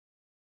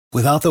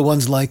Without the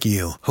ones like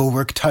you, who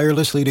work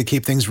tirelessly to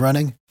keep things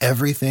running,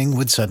 everything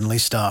would suddenly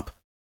stop.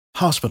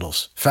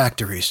 Hospitals,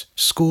 factories,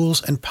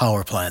 schools, and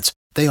power plants,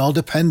 they all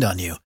depend on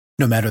you.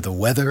 No matter the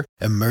weather,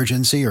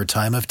 emergency, or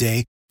time of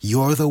day,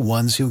 you're the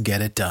ones who get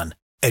it done.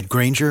 At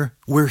Grainger,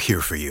 we're here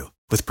for you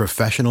with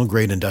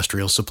professional-grade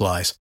industrial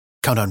supplies.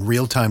 Count on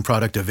real-time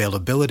product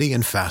availability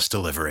and fast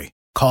delivery.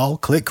 Call,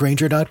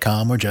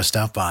 clickgrainger.com, or just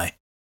stop by.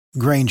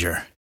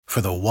 Grainger, for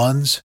the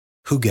ones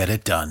who get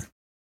it done.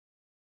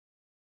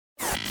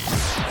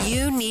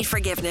 You need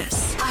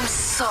forgiveness. I'm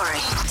sorry.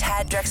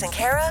 Tad, Drex, and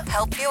Kara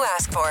help you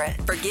ask for it.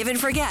 Forgive and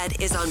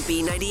Forget is on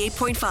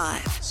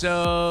B98.5.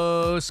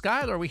 So,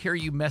 Skylar, we hear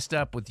you messed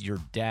up with your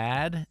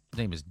dad. His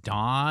name is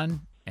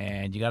Don,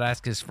 and you got to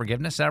ask his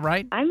forgiveness. Is that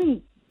right? I'm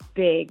in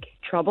big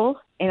trouble,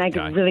 and I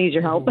could really use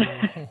your help.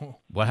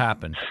 What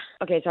happened?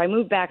 Okay, so I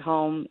moved back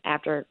home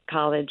after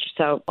college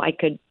so I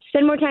could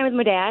spend more time with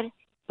my dad,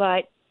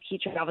 but he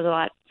travels a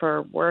lot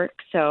for work,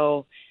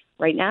 so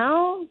right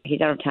now he's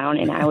out of town,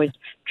 and I was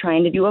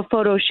trying to do a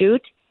photo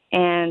shoot,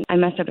 and I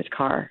messed up his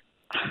car.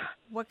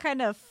 What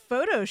kind of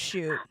photo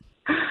shoot?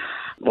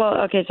 Well,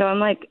 okay, so I'm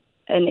like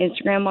an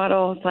Instagram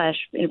model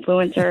 /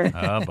 influencer.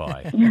 Oh,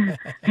 boy.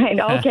 I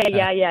know, okay,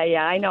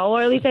 yeah, I know,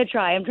 or at least I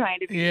try. I'm trying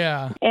to be.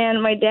 Yeah.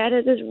 And my dad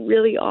has this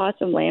really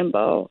awesome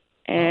Lambo,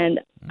 and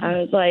I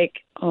was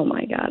like, oh,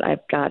 my God,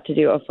 I've got to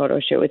do a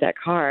photo shoot with that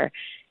car.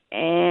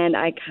 And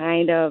I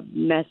kind of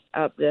messed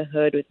up the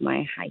hood with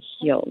my high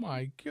heels. Oh,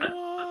 my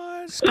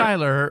God.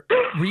 Skylar,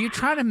 were you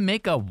trying to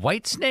make a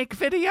Whitesnake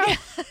video?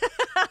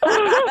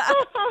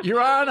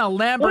 You're on a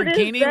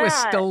Lamborghini with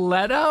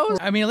stilettos?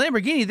 I mean, a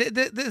Lamborghini,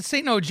 this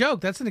ain't no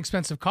joke. That's an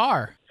expensive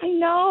car. I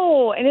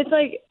know. And it's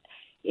like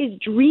his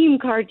dream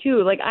car,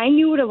 too. Like, I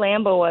knew what a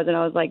Lambo was, and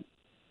I was like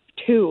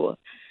 2.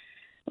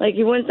 Like,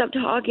 he wouldn't stop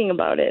talking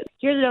about it.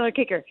 Here's another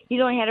kicker.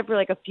 He's only had it for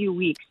like a few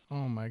weeks.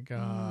 Oh, my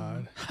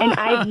God. And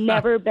I've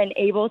never been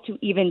able to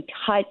even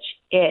touch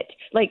it.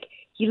 Like,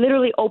 he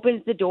literally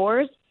opens the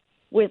doors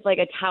with like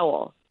a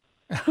towel.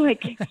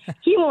 Like,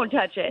 he won't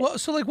touch it. Well,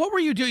 so like, what were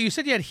you doing? You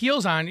said you had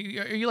heels on. Are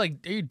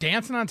you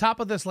dancing on top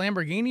of this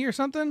Lamborghini or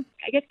something?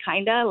 I guess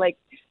kind of. Like,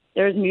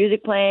 there's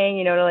music playing,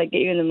 you know, to like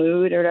get you in the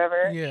mood or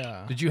whatever.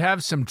 Yeah. Did you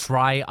have some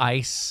dry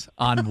ice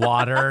on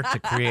water to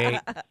create?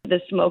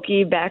 The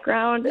smoky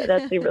background,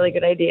 that's a really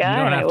good idea. You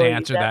don't and have I to will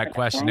answer use that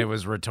question. next It time.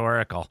 was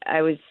rhetorical.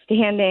 I was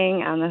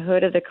standing on the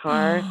hood of the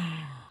car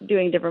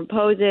doing different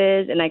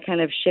poses, and I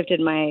kind of shifted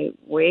my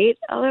weight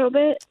a little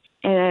bit.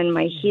 And then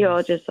my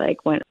heel just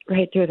like went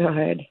right through the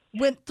hood.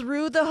 Went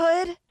through the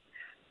hood?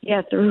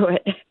 Yeah, through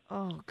it.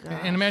 Oh, God.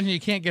 And imagine you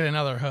can't get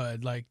another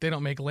hood. Like, they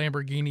don't make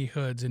Lamborghini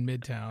hoods in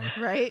Midtown.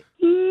 Right?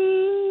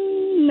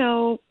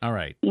 No. All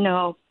right.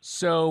 No.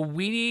 So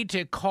we need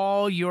to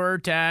call your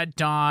dad,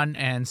 Don,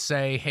 and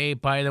say, hey,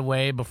 by the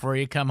way, before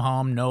you come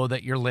home, know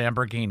that your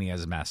Lamborghini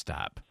is messed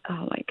up.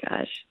 Oh, my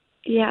gosh.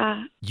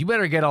 Yeah. You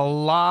better get a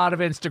lot of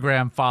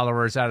Instagram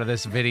followers out of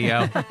this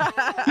video.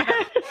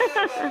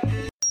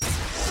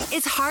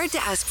 It's hard to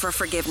ask for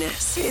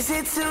forgiveness. Is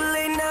it too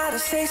late now to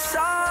say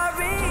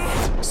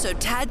sorry? So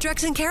Tad,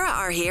 Drex, and Kara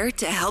are here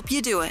to help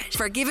you do it.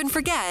 Forgive and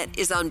Forget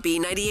is on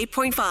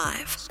B98.5.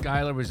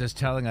 Skylar was just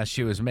telling us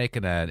she was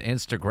making an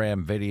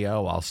Instagram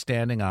video while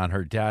standing on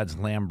her dad's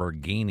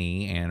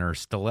Lamborghini, and her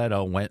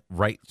stiletto went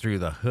right through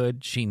the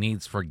hood. She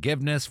needs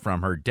forgiveness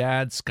from her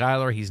dad.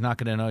 Skylar, he's not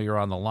going to know you're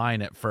on the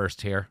line at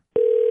first here.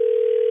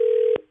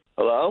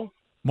 Hello?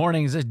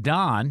 Morning, is this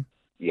Don?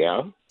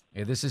 Yeah.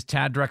 Hey, this is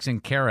Tad, Drex,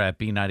 and Kara at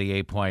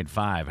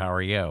B98.5. How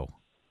are you?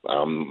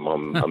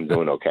 I'm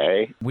doing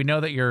okay. We know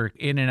that you're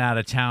in and out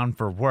of town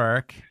for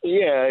work.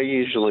 Yeah,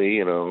 usually,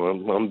 you know,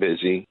 I'm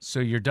busy.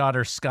 So your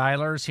daughter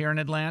Skylar's here in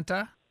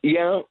Atlanta?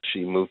 Yeah,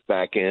 she moved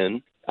back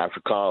in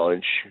after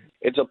college.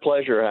 It's a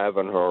pleasure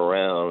having her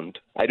around.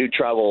 I do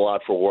travel a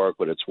lot for work,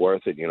 but it's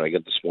worth it. You know, I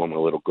get to spoil my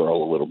little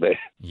girl a little bit.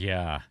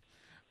 Yeah.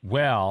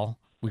 Well,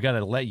 we got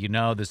to let you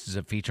know this is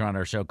a feature on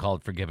our show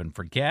called Forgive and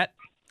Forget.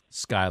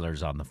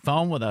 Skylar's on the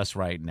phone with us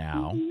right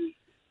now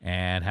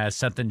and has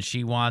something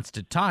she wants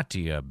to talk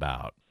to you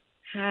about.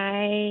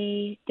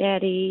 Hi,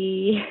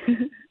 Daddy.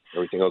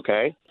 Everything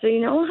okay? So you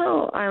know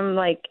how I'm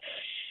like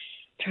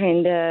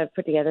trying to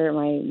put together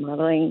my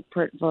modeling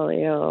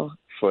portfolio?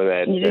 For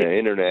that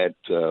internet,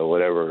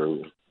 whatever,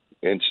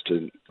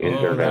 internet.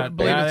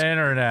 That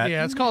internet.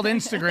 Yeah, it's called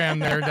Instagram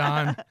there,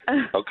 Don.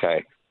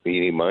 Okay. You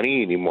need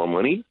money? You need more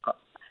money?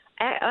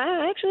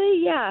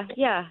 Actually, yeah,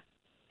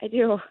 I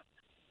do.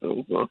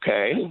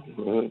 Okay.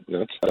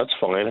 That's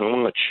fine. How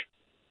much?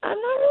 I'm not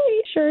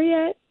really sure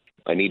yet.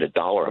 I need a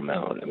dollar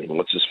amount. I mean,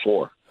 what's this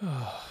for?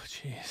 Oh,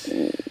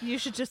 jeez. You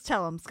should just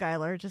tell him,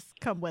 Skylar. Just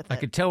come with it. I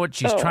could tell what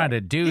she's trying to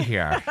do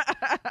here.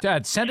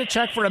 Dad, send a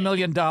check for $1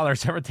 million.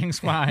 Everything's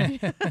fine.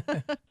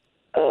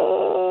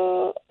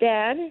 Oh,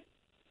 Dad,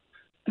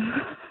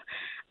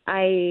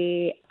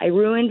 I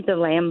ruined the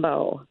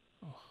Lambo.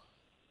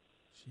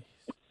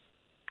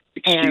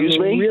 Excuse and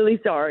I'm me? really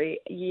sorry.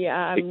 Yeah,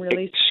 I'm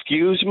really.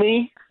 Excuse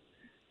me?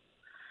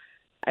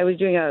 I was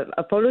doing a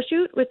photo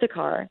shoot with the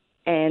car,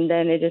 and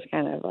then it just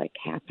kind of like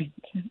happened.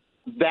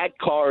 that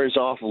car is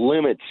off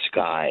limits,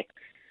 Sky.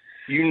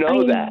 You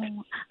know that.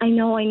 I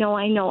know,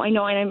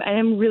 and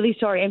I'm really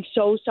sorry. I'm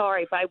so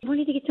sorry, but I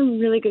wanted to get some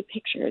really good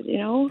pictures, you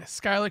know?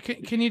 Skylar,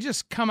 can you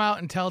just come out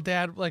and tell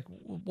Dad, like,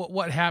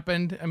 what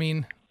happened? I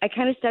mean... I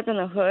kind of stepped on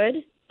the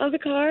hood of the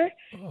car,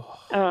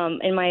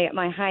 and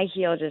my high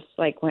heel just,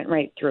 like, went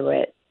right through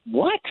it.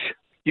 What?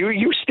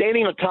 You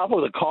standing on top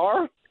of the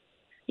car?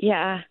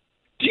 Yeah.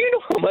 Do you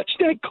know how much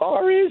that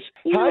car is?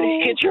 No. How did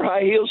you get your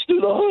high heels through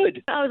the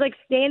hood? I was, like,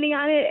 standing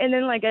on it, and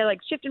then, like, I, like,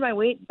 shifted my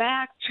weight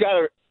back.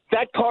 Skylar,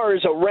 that car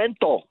is a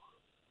rental.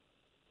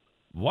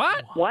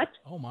 What? What?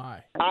 Oh,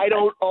 my. I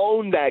don't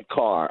own that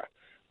car.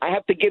 I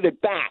have to give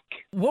it back.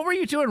 What were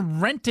you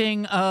doing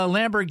renting a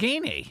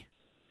Lamborghini?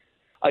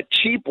 A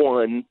cheap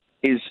one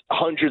is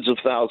hundreds of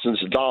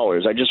thousands of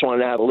dollars. I just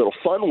wanted to have a little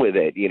fun with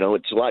it. You know,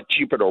 it's a lot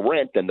cheaper to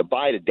rent than to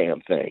buy the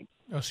damn thing.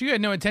 Oh, so you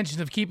had no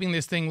intention of keeping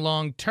this thing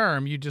long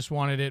term. You just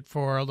wanted it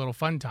for a little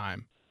fun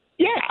time.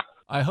 Yeah.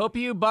 I hope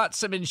you bought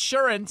some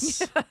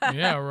insurance.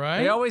 Yeah, right?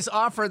 They always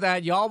offer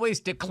that. You always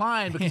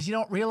decline because you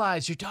don't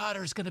realize your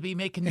daughter's going to be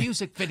making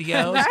music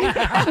videos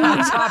on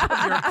top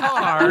of your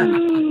car.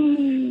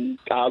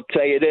 I'll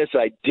tell you this,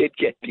 I did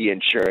get the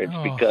insurance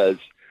because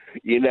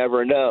you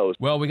never know.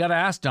 Well, we got to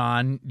ask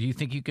Don, do you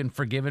think you can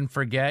forgive and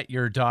forget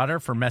your daughter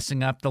for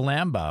messing up the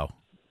Lambo?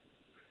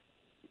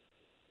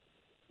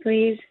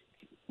 Please.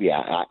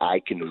 Yeah,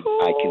 I can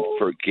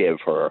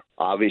forgive her.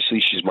 Obviously,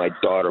 she's my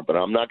daughter, but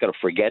I'm not going to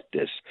forget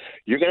this.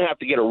 You're going to have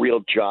to get a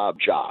real job,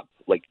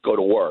 like go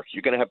to work.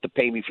 You're going to have to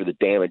pay me for the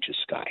damages,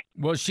 Sky.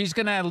 Well, she's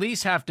going to at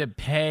least have to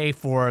pay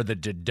for the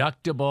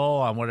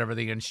deductible on whatever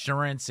the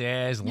insurance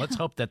is. And let's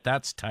hope that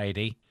that's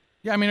tidy.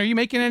 Yeah, I mean, are you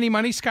making any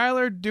money,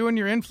 Skylar, doing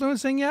your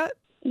influencing yet?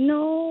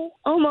 No,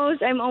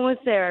 almost. I'm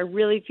almost there. I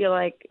really feel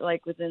like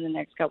within the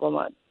next couple of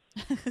months.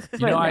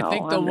 You know, I no,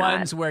 think the I'm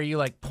ones not. where you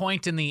like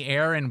point in the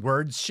air and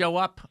words show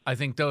up, I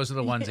think those are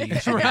the ones that you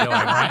should be doing,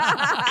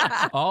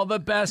 right? All the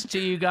best to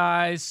you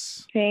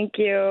guys. Thank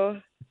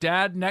you.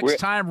 Dad, next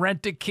time,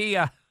 rent a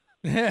Kia.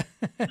 On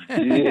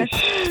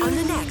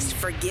the next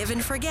Forgive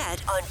and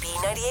Forget on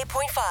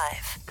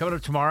B98.5. Coming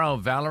up tomorrow,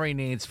 Valerie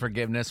needs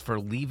forgiveness for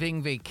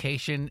leaving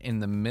vacation in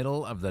the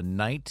middle of the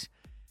night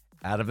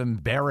out of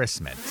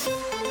embarrassment.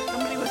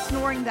 Somebody was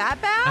snoring that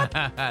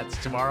bad?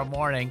 It's tomorrow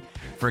morning.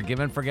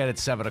 Forgive and Forget at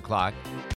 7 o'clock.